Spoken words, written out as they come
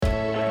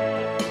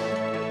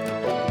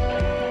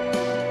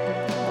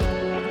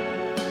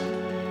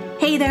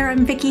Hey there,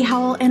 I'm Vicki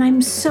Howell, and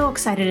I'm so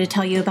excited to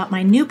tell you about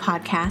my new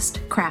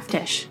podcast,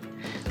 Craftish.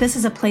 This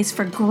is a place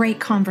for great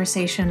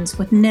conversations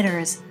with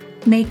knitters,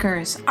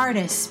 makers,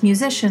 artists,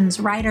 musicians,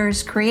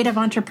 writers, creative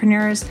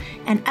entrepreneurs,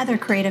 and other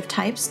creative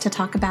types to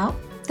talk about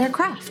their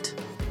craft.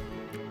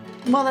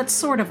 Well, that's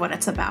sort of what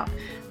it's about.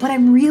 What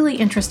I'm really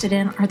interested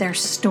in are their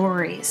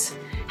stories,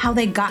 how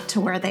they got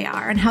to where they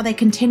are, and how they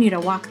continue to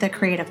walk the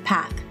creative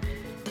path.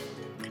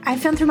 I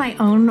found through my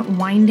own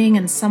winding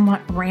and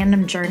somewhat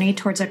random journey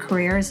towards a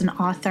career as an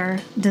author,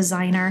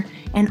 designer,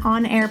 and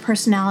on-air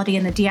personality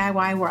in the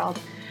DIY world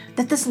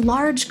that this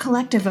large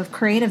collective of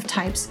creative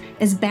types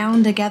is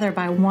bound together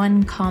by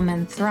one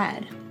common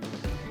thread.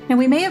 Now,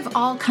 we may have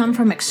all come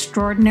from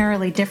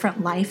extraordinarily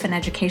different life and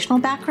educational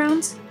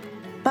backgrounds,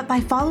 but by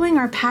following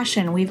our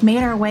passion, we've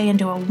made our way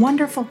into a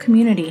wonderful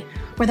community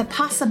where the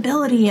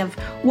possibility of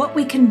what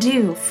we can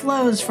do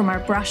flows from our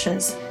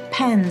brushes,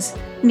 pens,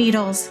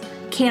 needles,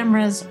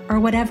 cameras, or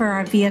whatever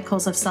our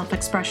vehicles of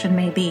self-expression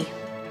may be.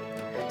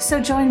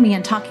 So join me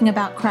in talking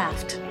about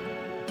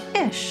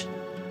craft-ish.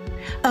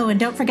 Oh, and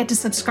don't forget to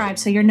subscribe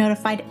so you're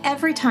notified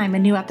every time a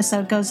new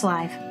episode goes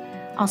live.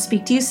 I'll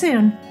speak to you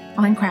soon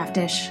on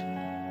Craftish.